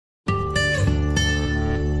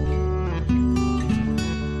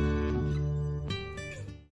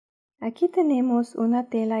Aquí tenemos una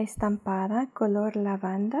tela estampada color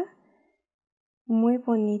lavanda, muy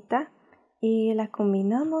bonita, y la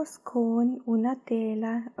combinamos con una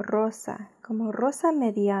tela rosa, como rosa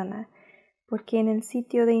mediana, porque en el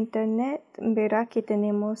sitio de internet verá que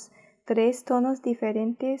tenemos 3 tonos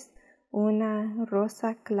diferentes, una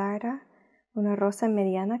rosa clara, una rosa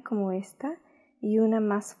mediana como esta, y una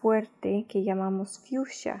más fuerte que llamamos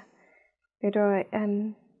fuchsia. Pero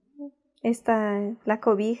la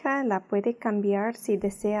cobija la puede cambiar si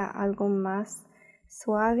desea algo más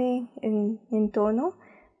suave en tono.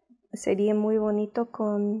 Sería muy bonito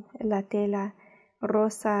con la tela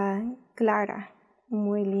rosa clara,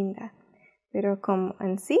 muy linda. Pero como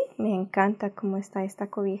en sí me encanta cómo está esta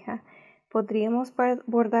cobija. Podríamos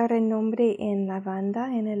bordar el nombre en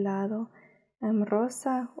lavanda en el lado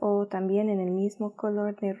rosa, o también en el mismo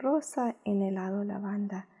color de rosa en el lado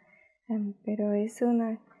lavanda. Pero es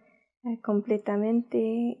una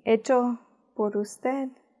completamente hecho por usted.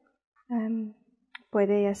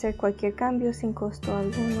 Puede hacer cualquier cambio sin costo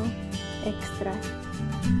alguno extra.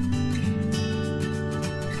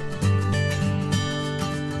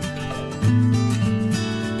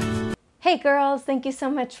 Hey girls, thank you so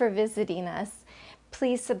much for visiting us.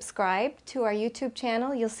 Please subscribe to our YouTube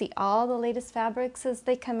channel. You'll see all the latest fabrics as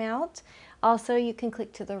they come out. Also, you can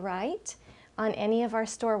click to the right on any of our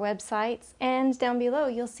store websites, and down below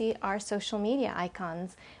you'll see our social media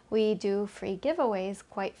icons. We do free giveaways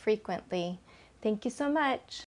quite frequently. Thank you so much.